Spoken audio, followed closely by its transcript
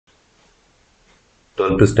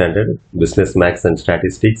12th Standard Business Maths and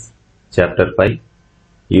Statistics Chapter 5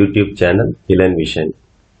 YouTube channel Elan Vision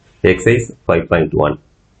Exercise 5.1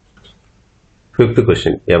 Fifth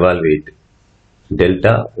question Evaluate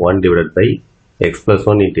delta 1 divided by x plus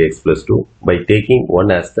 1 into x plus 2 by taking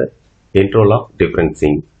 1 as the interval of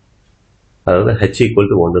differencing. அதாவது h equal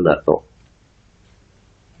to 1 ன்னு அர்த்தம்.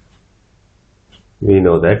 We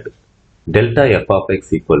know that delta f of x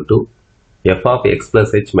equal to f of x plus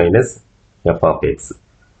h minus f of x.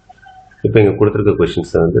 இப்போ இங்க கொடுத்திருக்க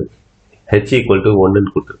questions வந்து h equal to 1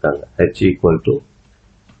 ன்னு கொடுத்திருக்காங்க. h equal to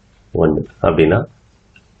 1 அப்படினா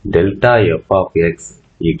delta f of x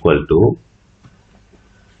equal to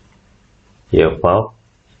f of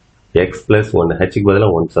x plus 1 h க்கு பதிலா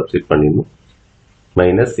 1 substitute பண்ணிடணும்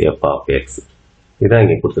minus f of x. இதான்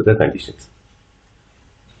இங்க கொடுத்திருக்க கண்டிஷன்ஸ்.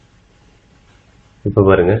 இப்போ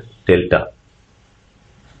பாருங்க delta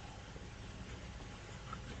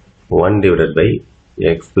 1 divided by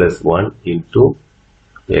x plus 1 into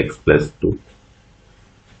x plus 2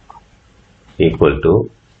 equal to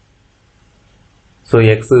so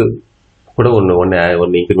x கூட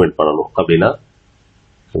ஒன்று இன்க்ரிமெண்ட் பண்ணணும் அப்படின்னா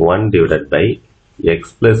 1 divided by x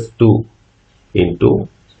plus 2 into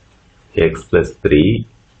x plus 3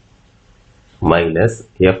 minus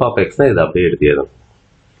f of x னா இது அப்படியே எடுத்துறோம்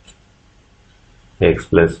x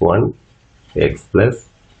plus 1 x plus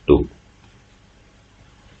 2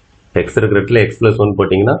 x இருக்கிற இடத்துல x plus 1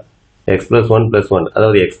 போட்டிங்கன்னா x plus 1 plus 1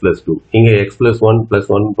 அதாவது x plus 2 இங்க x plus 1 plus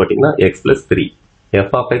 1 போட்டிங்கன்னா x plus 3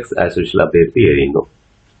 f of x as usual அப்படியே எடுத்து எழுதிடணும்.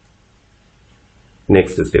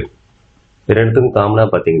 நெக்ஸ்ட் ஸ்டெப் ரெண்டுத்துக்கும் காமனா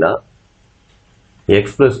பார்த்தீங்கன்னா x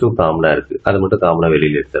plus 2 காமனா இருக்கு அது மட்டும் காமனா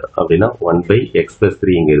வெளியில் எடுத்துறோம் அப்படின்னா 1 by x plus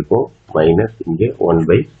 3 இங்க இருக்கும் மைனஸ் இங்கே 1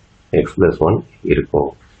 by x plus 1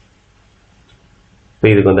 இருக்கும். இப்போ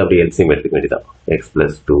இதுக்கு வந்து அப்படியே எல்சிஎம் எடுத்துக்க வேண்டியதான் x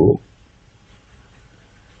plus 2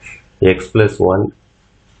 x plus 1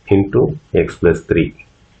 into x plus 3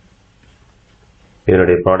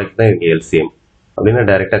 இதனுடைய ப்ராடக்ட் தான் இங்கே எல்சிஎம் அப்படின்னா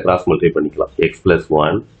டைரெக்டாக கிராஸ் மல்டிப்ளை பண்ணிக்கலாம் x plus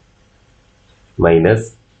 1 minus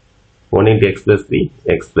 1 into x plus 3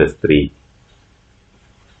 x plus 3.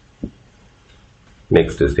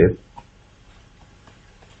 Next step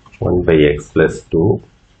 1 by x plus 2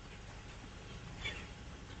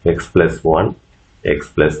 x plus 1 x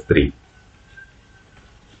plus 3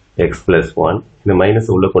 x plus 1 இந்த minus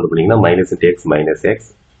உள்ள கொண்டு போனீங்கன்னா minus into x minus x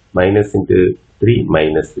minus into 3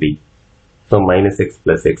 minus 3 so minus x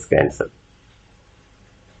plus x cancel.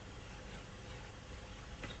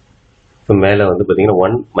 so மேலே வந்து பார்த்தீங்கன்னா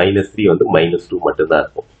 1 minus 3 வந்து minus 2 மட்டும்தான்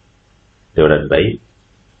இருக்கும் divided by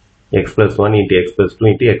x plus 1 into x plus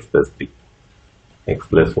 2 into x plus 3 x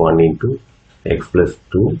plus 1 into x plus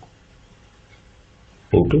 2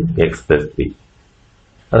 into x plus 3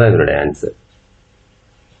 அதான் இதனுடைய answer.